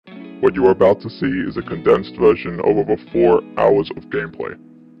What you are about to see is a condensed version of over 4 hours of gameplay.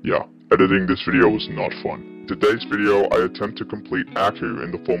 Yeah, editing this video was not fun. In today's video, I attempt to complete ACU in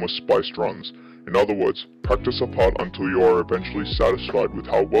the form of spliced runs. In other words, practice a part until you are eventually satisfied with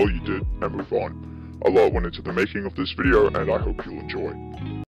how well you did and move on. A lot went into the making of this video and I hope you'll enjoy.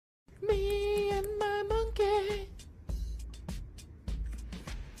 Me and my monkey.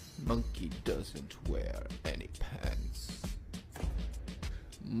 Monkey doesn't wear any pants.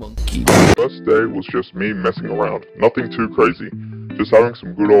 Monkey. The first day was just me messing around, nothing too crazy. Just having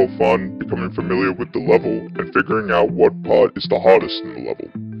some good old fun, becoming familiar with the level, and figuring out what part is the hardest in the level.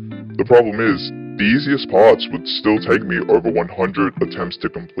 The problem is, the easiest parts would still take me over 100 attempts to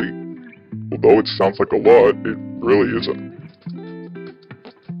complete. Although it sounds like a lot, it really isn't.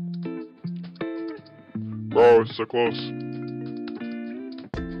 Bro, it's so close.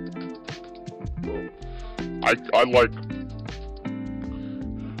 Bro. I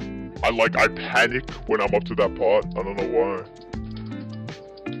panic when I'm up to that part. I don't know why.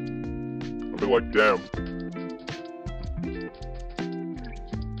 I'll be like, damn.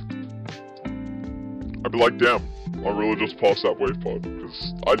 I'd be like, damn, I really just passed that wave part,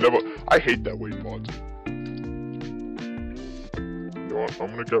 because I hate that wave part. You know what, I'm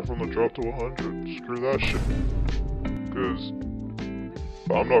gonna get from the drop to 100, screw that shit. Because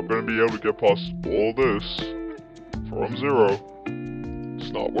I'm not gonna be able to get past all this from 0,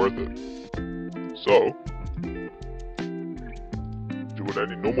 it's not worth it. So, do what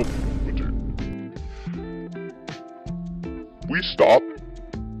any normal people would do. We stop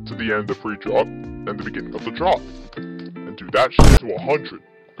to the end of free drop and the beginning of the drop, and do that shit to 100,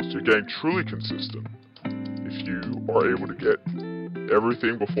 because you're getting truly consistent if you are able to get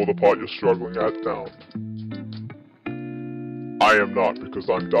everything before the part you're struggling at down. I am not, because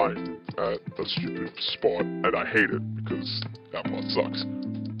I'm dying at a stupid spot, and I hate it, because that part sucks.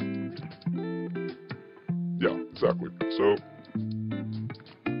 Yeah, exactly. So,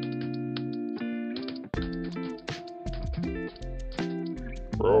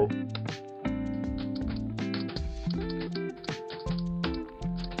 bro.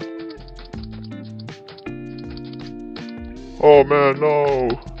 Oh man, no!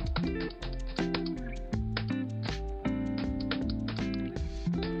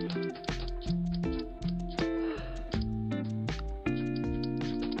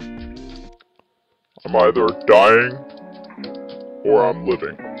 I'm either dying or I'm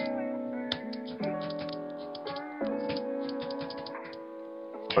living.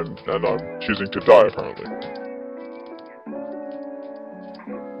 And I'm choosing to die apparently.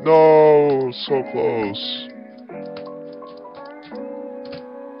 No, so close.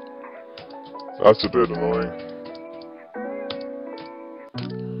 That's a bit annoying.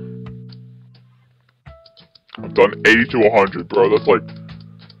 I've done 80 to 100, bro. That's like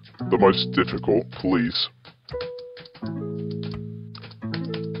the most difficult, please.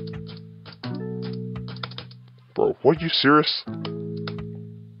 Bro, what, are you serious?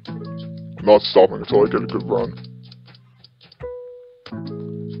 I'm not stopping until I get a good run.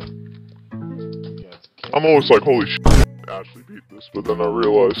 I'm always like, holy shit, I actually beat this, but then I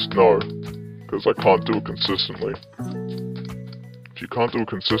realized, no, because I can't do it consistently. If you can't do it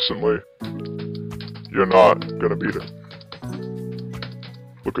consistently, you're not gonna beat it.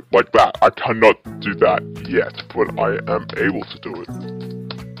 Look at, like that, I cannot do that yet, but I am able to do it.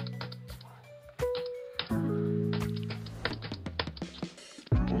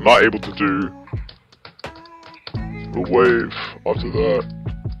 I'm not able to do the wave after that.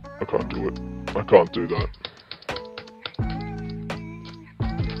 I can't do it. I can't do that.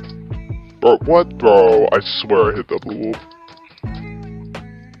 Bro, what, bro? I swear I hit that blue wolf.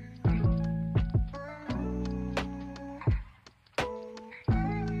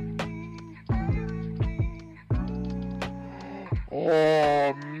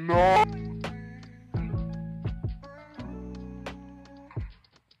 Oh no!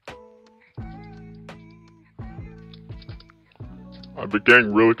 I've been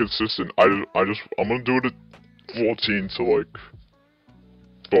getting really consistent. I'm gonna do it at 14 to like,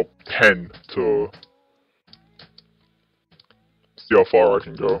 well, 10 to see how far I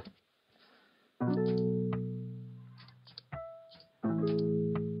can go.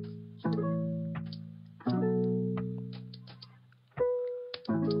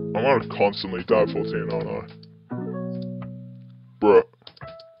 I'm gonna constantly die 14, aren't I? Bruh.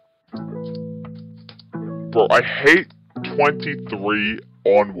 Bro, I hate 23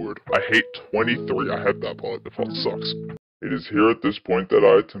 onward. I hate 23. I hate that part. The part sucks. It is here at this point that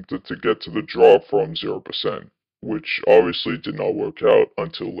I attempted to get to the drop from 0%, which obviously did not work out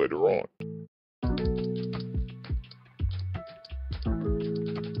until later on.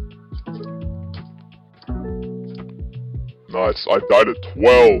 Nice, I died at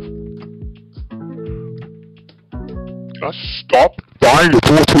 12. Can I stop dying at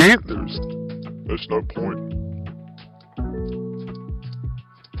 14? There's no point.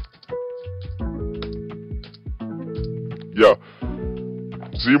 Yeah.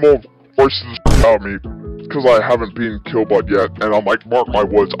 Zemo voices out me because I haven't been killed by yet, and I'm like, mark my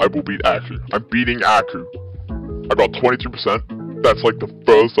words, I will beat Aku. I'm beating Aku. I got 22%. That's like the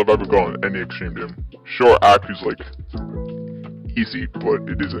furthest I've ever gone in any extreme dim. Sure, Aku's like easy, but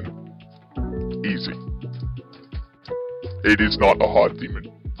it isn't easy. It is not a hard demon.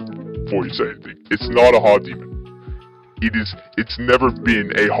 Before you say anything, it's not a hard demon. It's never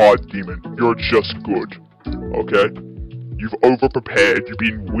been a hard demon. You're just good. Okay? You've over-prepared, you've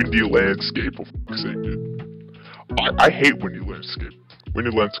been windy landscape, for fuck's sake, dude. I hate windy landscape.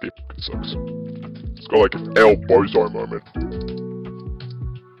 Windy landscape fucking sucks. It's got like an El Bozo moment.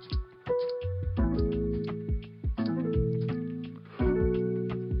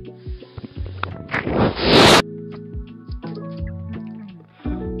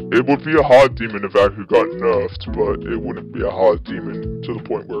 It would be a hard demon if Aku got nerfed, but it wouldn't be a hard demon to the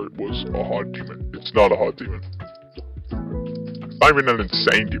point where it was a hard demon. It's not a hard demon. It's not even an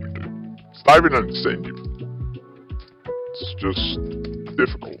insane demon, dude. It's not even an insane demon. It's just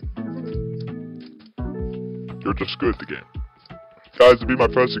difficult. You're just good at the game. Guys, to be my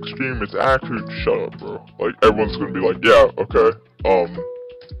first extreme, it's Aku. Shut up, bro. Like, everyone's gonna be like, yeah, okay,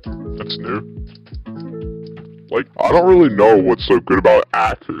 that's new. Like, I don't really know what's so good about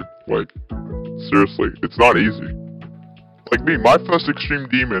Aku. Like, seriously, it's not easy. Like me, my first extreme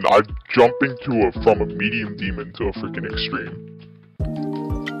demon, I'm jumping from a medium demon to a freaking extreme.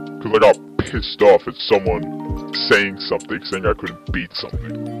 Cause I got pissed off at someone saying something, saying I couldn't beat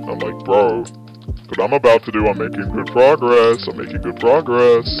something. I'm like, bro, what I'm about to do, I'm making good progress, Look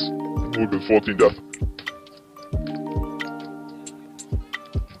at 14 death.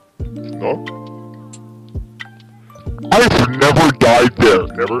 No? I've never died there.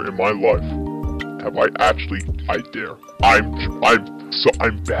 Never in my life have I actually died there. I'm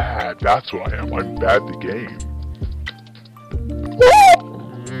bad. That's what I am. I'm bad at the game.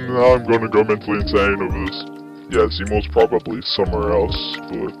 Now I'm gonna go mentally insane over this. Yeah, Zemo's probably somewhere else,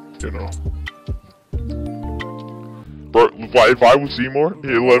 but you know. But if I was Zemo,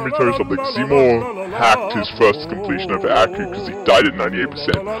 hey, let me tell you something. Zemo hacked his first completion of Aku because he died at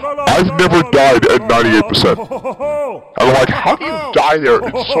 98%. I've never died at 98%. And I'm like, how do you die there?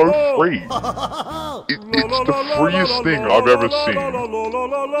 It's so free. It's the freest thing I've ever seen.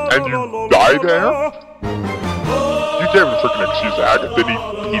 And you die there? You can't even freaking excuse the hack, and then he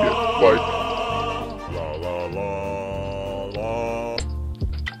beat it. Like,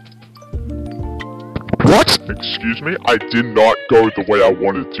 what? Excuse me? I did not go the way I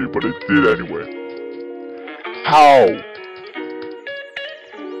wanted to, but it did anyway. How?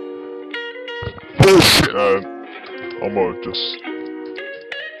 Bullshit! I'm gonna just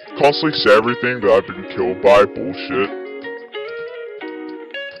constantly say everything that I've been killed by bullshit.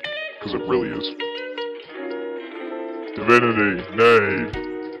 Cause it really is. Divinity, nade,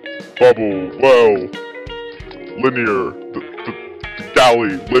 bubble, well, linear, the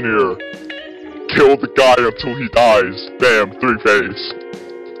galley, linear. Kill the guy until he dies. Bam, 3-phase.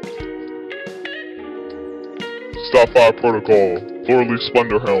 Starfire Protocol. Lordly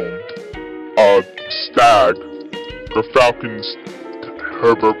Splendor Helm. Stag. Gerfalcon's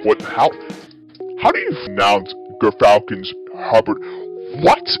Herbert. What? How do you pronounce Gerfalcon's Herbert?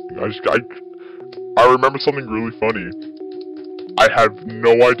 What? I remember something really funny. I have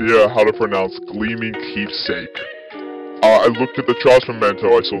no idea how to pronounce Gleaming Keepsake. I looked at the Charge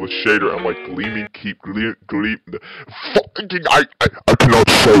Memento, I saw the shader, I'm like, Gleaming fucking, I cannot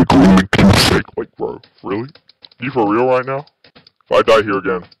say Gleaming Keepsake. Like, bro, really? You for real right now? If I die here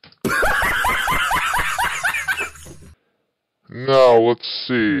again. Now, let's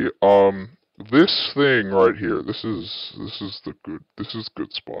see, this thing right here, this is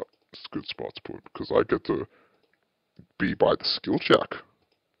good spot. It's a good spot to put, because I get to be by the skill check.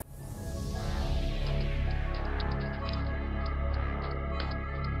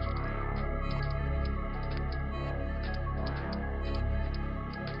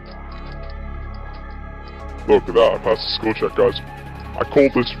 Look at that, I passed the skill check, guys. I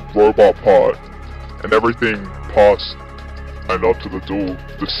called this robot part, and everything passed, and up to the duel,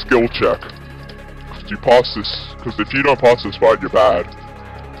 the skill check. You pass this, because if you don't pass this fight, you're bad.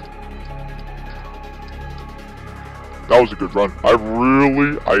 That was a good run.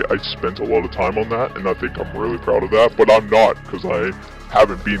 I spent a lot of time on that, and I think I'm really proud of that, but I'm not, because I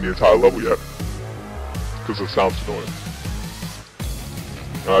haven't beaten the entire level yet. Because it sounds annoying.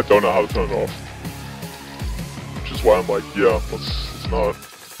 And I don't know how to turn it off. That's why I'm like, yeah, let's not.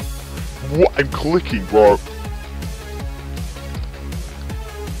 What? I'm clicking, bro.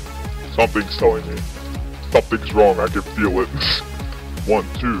 Something's telling me. Something's wrong, I can feel it. 1,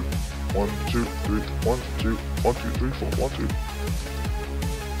 2. 1, 2, 3. 1, 2. 1, 2, 3, 4. 1, 2.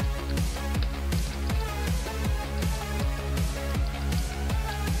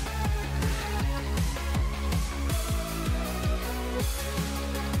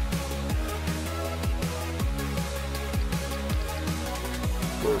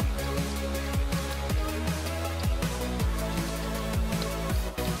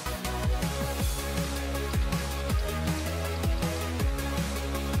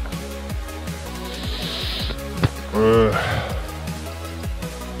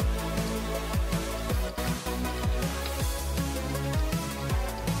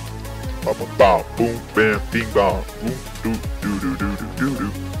 Bow, boom, bam, bing, bong, boom, doo, doo, doo, doo, doo,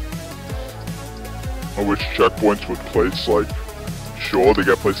 doo. I wish checkpoints would place, like, sure, they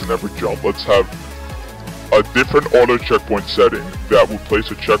get placed in every jump. Let's have a different auto checkpoint setting that would place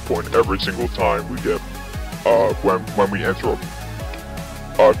a checkpoint every single time we get, when we enter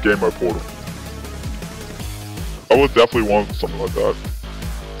a game mode portal. I would definitely want something like that.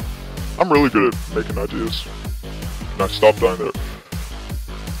 I'm really good at making ideas. And I stopped down there.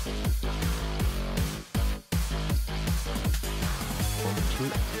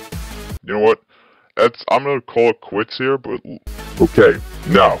 You know what? I'm gonna call it quits here, but... Okay,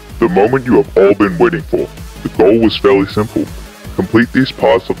 now, the moment you have all been waiting for. The goal was fairly simple. Complete these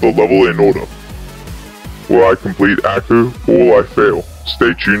parts of the level in order. Will I complete ACU, or will I fail?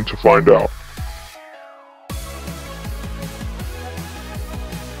 Stay tuned to find out.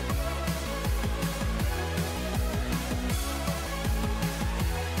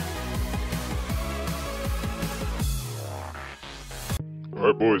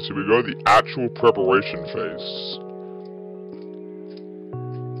 Alright boys, here we go, the actual preparation phase.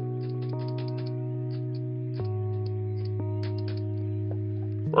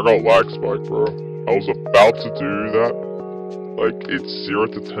 I got lag spike, bro. I was about to do that. Like, it's 0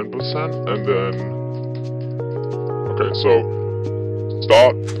 to 10%, and then... Okay, so...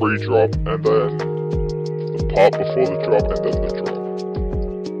 Start pre-drop, and then... The part before the drop, and then the drop.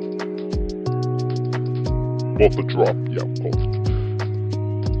 Well, the drop, yeah, well,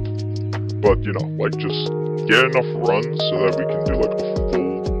 but, you know, like, just get enough runs so that we can do, like, a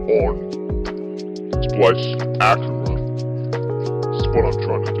full-on spliced ACU run. This is what I'm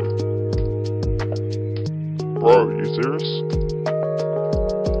trying to do. Bro, are you serious?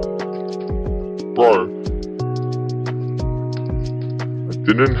 Bro. I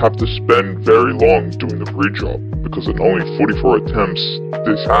didn't have to spend very long doing the pre-drop, because in only 44 attempts,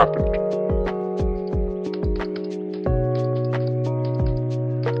 this happened.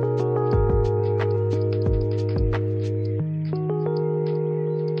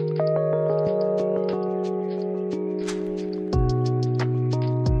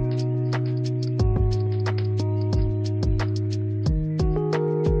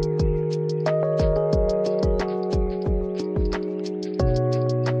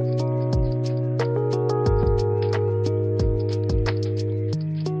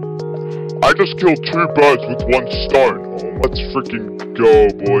 I just killed 2 birds with 1 stone. Oh, let's freaking go,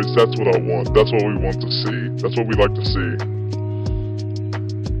 boys. That's what I want. That's what we want to see. That's what we like to see.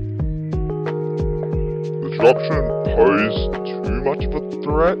 The drop shouldn't pose too much of a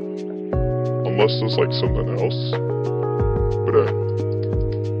threat. Unless there's like something else. But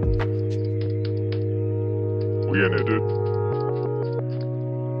we in it, dude.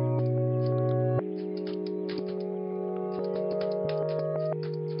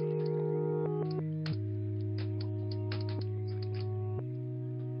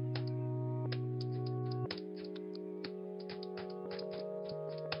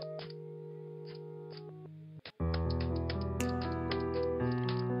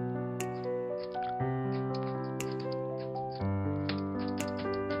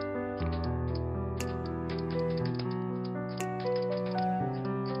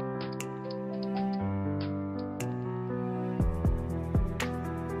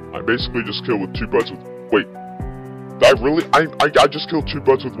 I basically just killed with 2 birds with... Wait. I just killed 2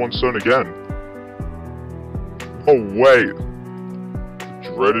 birds with 1 stone again. Oh, wait.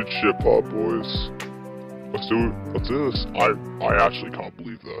 The dreaded shit part, boys. Let's do this. I actually can't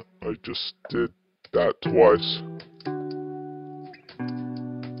believe that. I just did that twice.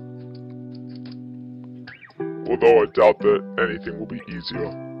 Although I doubt that anything will be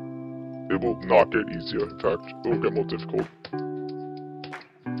easier. It will not get easier, in fact, it will get more difficult.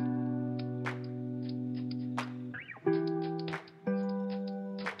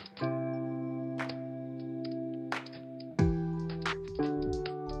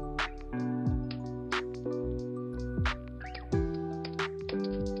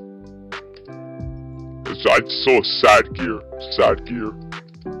 I saw sad gear. Sad gear.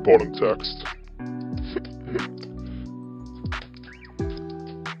 Bottom text.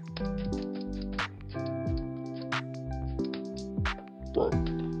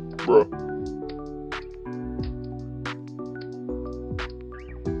 Bro.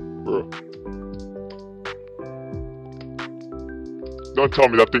 Don't tell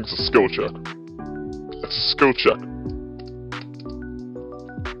me that thing's a skill check. It's a skill check.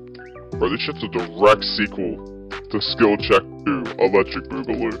 Bro, this shit's a direct sequel to Skill Check 2, Electric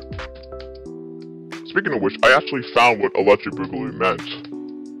Boogaloo. Speaking of which, I actually found what Electric Boogaloo meant.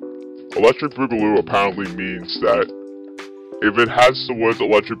 Electric Boogaloo apparently means that if it has the words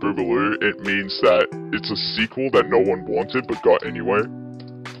Electric Boogaloo, it means that it's a sequel that no one wanted but got anyway.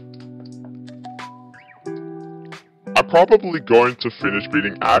 I'm probably going to finish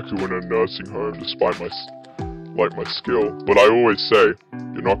beating Aku in a nursing home despite my skill, but I always say,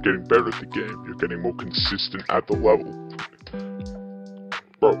 you're not getting better at the game, you're getting more consistent at the level.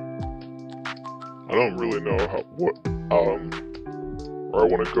 Bro, I don't really know where I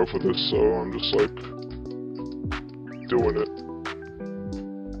want to go for this, so I'm just like, doing it.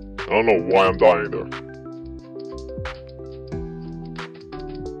 I don't know why I'm dying there.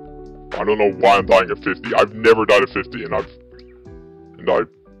 I don't know why I'm dying at 50. I've never died at 50, and I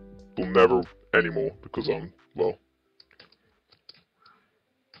will never anymore because I'm, well.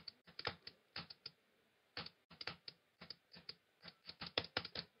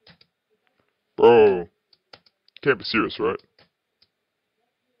 Bro, can't be serious, right?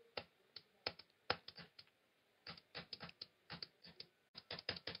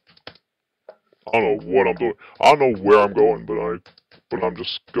 I don't know what I'm doing. I don't know where I'm going, but I'm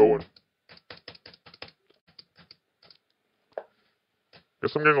just going.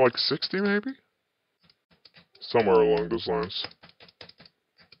 Guess I'm getting like 60 maybe? Somewhere along those lines.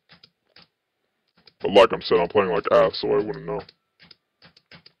 But like I'm saying, I'm playing like ass, so I wouldn't know.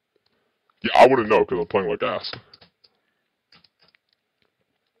 Yeah, I wouldn't know because I'm playing like ass.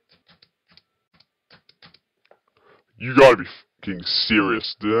 You gotta be fucking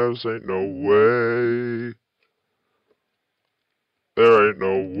serious. There ain't no way. There ain't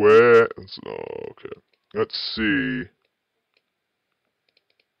no way. Okay. Let's see.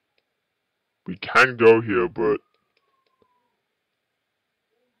 We can go here, but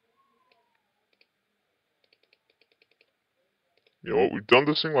you know what? We've done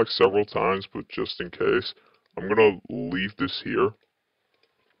this thing like several times, but just in case, I'm gonna leave this here.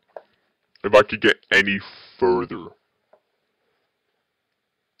 If I could get any further,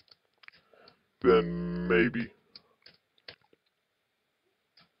 then maybe.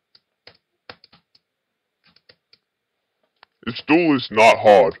 This duel is not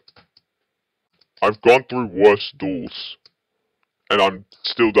hard. I've gone through worse duels, and I'm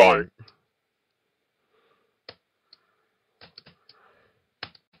still dying.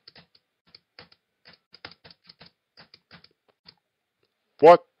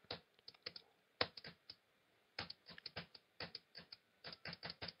 What?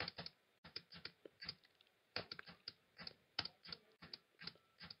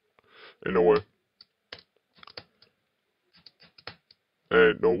 Ain't no way.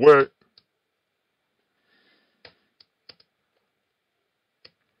 Ain't no way.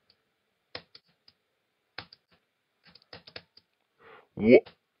 What?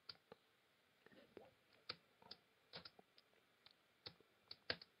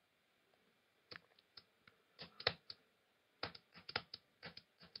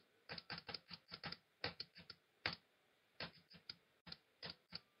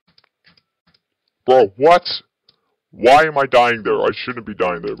 Bro, what? Why am I dying there? I shouldn't be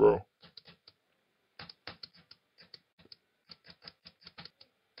dying there, bro.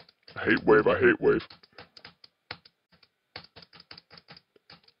 I hate wave, I hate wave.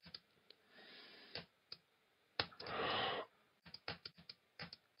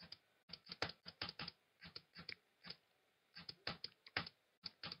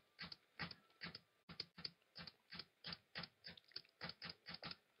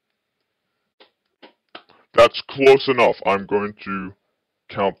 That's close enough. I'm going to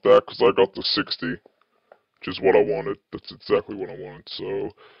count that because I got the 60, which is what I wanted. That's exactly what I wanted.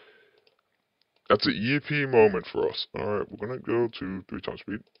 So that's an EP moment for us. Alright, we're going to go to 3 times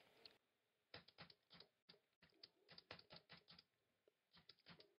speed.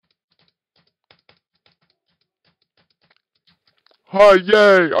 Hi,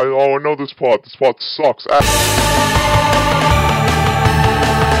 yay! I know this part. This part sucks.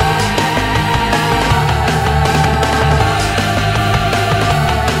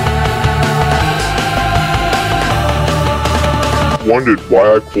 wondered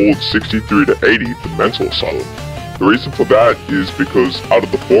why I called 63 to 80 the mental asylum. The reason for that is because out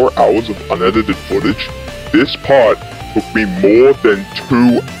of the 4 hours of unedited footage, this part took me more than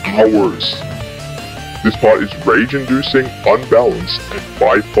 2 hours. This part is rage-inducing, unbalanced, and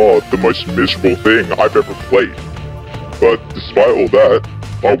by far the most miserable thing I've ever played. But despite all that,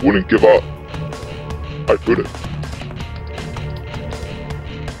 I wouldn't give up. I couldn't.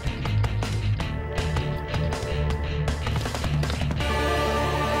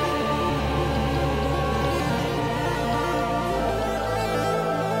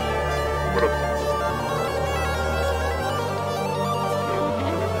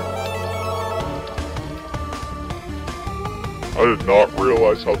 I did not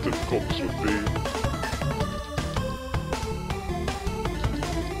realize how difficult this would be.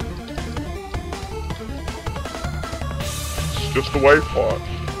 It's just a wave part.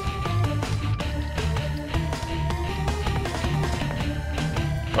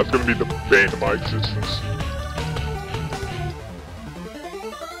 That's gonna be the bane of my existence.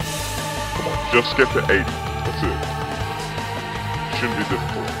 Come on, just get to 80. That's it. Shouldn't be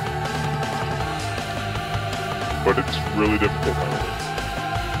difficult. But it's really difficult now.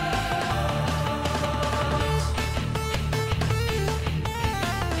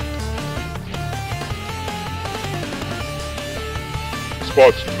 This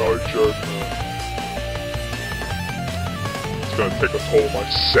spot's no joke, man. It's gonna take a toll on my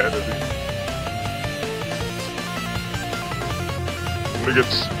sanity.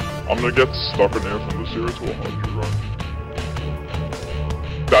 I'm gonna get stuck in there from the 0 to 100 run.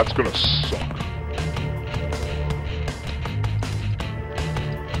 That's gonna suck.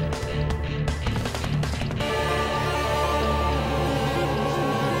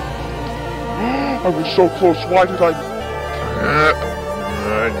 I was so close, why did I...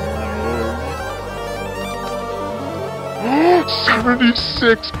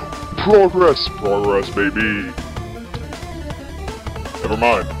 76! Progress, baby! Never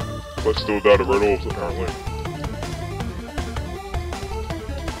mind. I still doubted red wolves, apparently.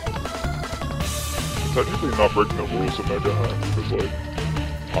 I'm technically not breaking the rules of Mega Hack, because, like,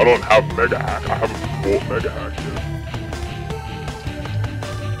 I don't have Mega Hack, I have a full Mega Hack here.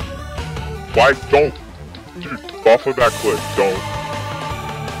 Why don't? Dude, buffer that clip, don't.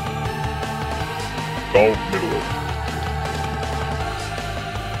 Don't middle it.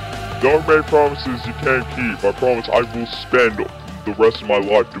 Don't make promises you can't keep. I promise I will spend the rest of my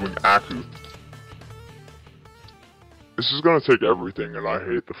life doing ACU. This is gonna take everything, and I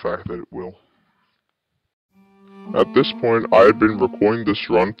hate the fact that it will. At this point, I had been recording this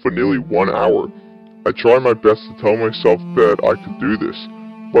run for nearly 1 hour. I tried my best to tell myself that I could do this.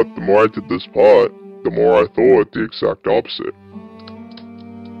 But the more I did this part, the more I thought the exact opposite.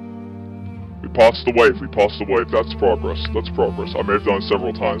 We passed the wave, that's progress, I may have done it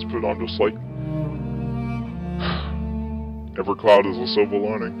several times, but I'm just like... every cloud is a silver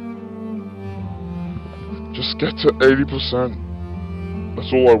lining. Just get to 80%.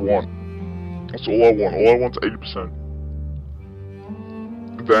 That's all I want. All I want is 80%.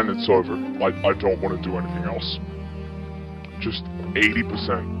 Then it's over. I don't want to do anything else. Just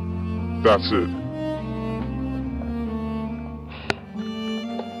 80%. That's it.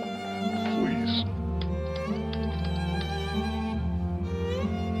 Please.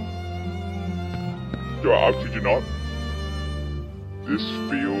 Yo, how could you not? This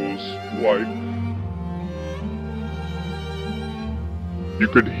feels like... You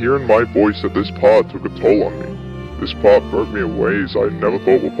could hear in my voice that this part took a toll on me. This part broke me in ways I never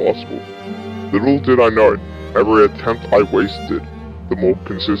thought were possible. Little did I know, every attempt I wasted, the more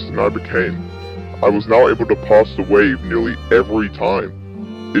consistent I became. I was now able to pass the wave nearly every time.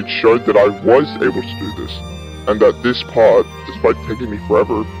 It showed that I was able to do this, and that this part, despite taking me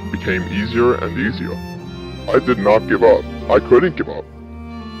forever, became easier and easier. I did not give up. I couldn't give up.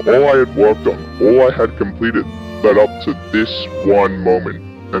 All I had worked on, all I had completed, led up to this one moment,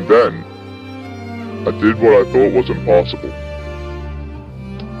 and then, I did what I thought was impossible.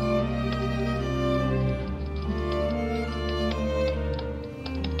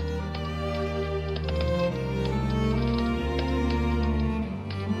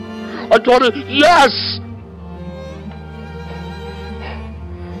 I got it! Yes!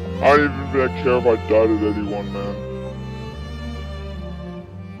 I don't even care if I died at anyone, man.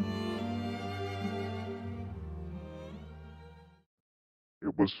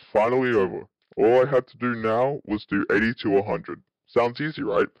 It was finally over. All I had to do now was do 80 to 100. Sounds easy,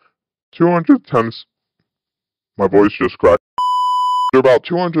 right? 200 attempts... My voice just cracked. After about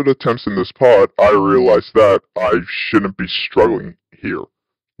 200 attempts in this part, I realized that I shouldn't be struggling here.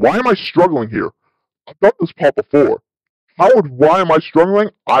 Why am I struggling here? I've done this part before. Howard, why am I struggling?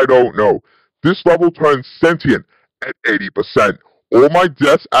 I don't know. This level turns sentient at 80%. All my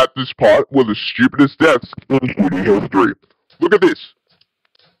deaths at this part were the stupidest deaths in shooting history. Look at this.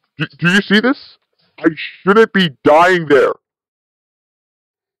 Do you see this? I shouldn't be dying there.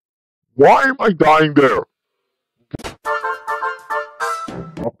 Why am I dying there?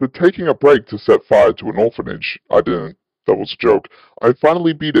 After taking a break to set fire to an orphanage, I didn't. That was a joke. I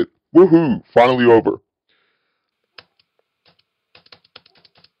finally beat it. Woohoo! Finally over.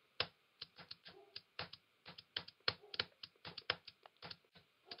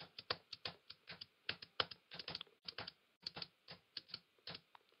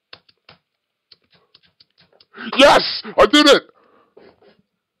 Yes! I did it!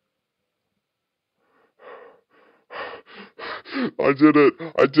 I did it!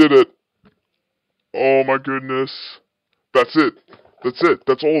 I did it! Oh my goodness. That's it. That's it.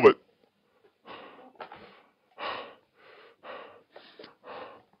 That's all of it.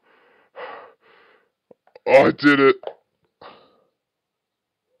 Oh, I did it.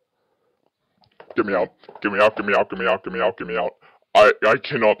 Get me out. Get me out. Get me out. Get me out. Get me out. Get me out. I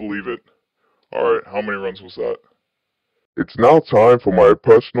cannot believe it. Alright, how many runs was that? It's now time for my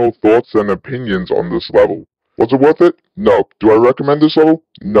personal thoughts and opinions on this level. Was it worth it? No. Do I recommend this level?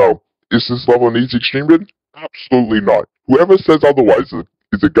 No. Is this level an easy extreme win? Absolutely not. Whoever says otherwise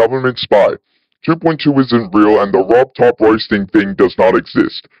is a government spy. 2.2 isn't real and the Rob Top roasting thing does not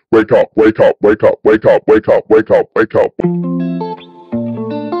exist. Wake up, wake up, wake up, wake up, wake up, wake up, wake up.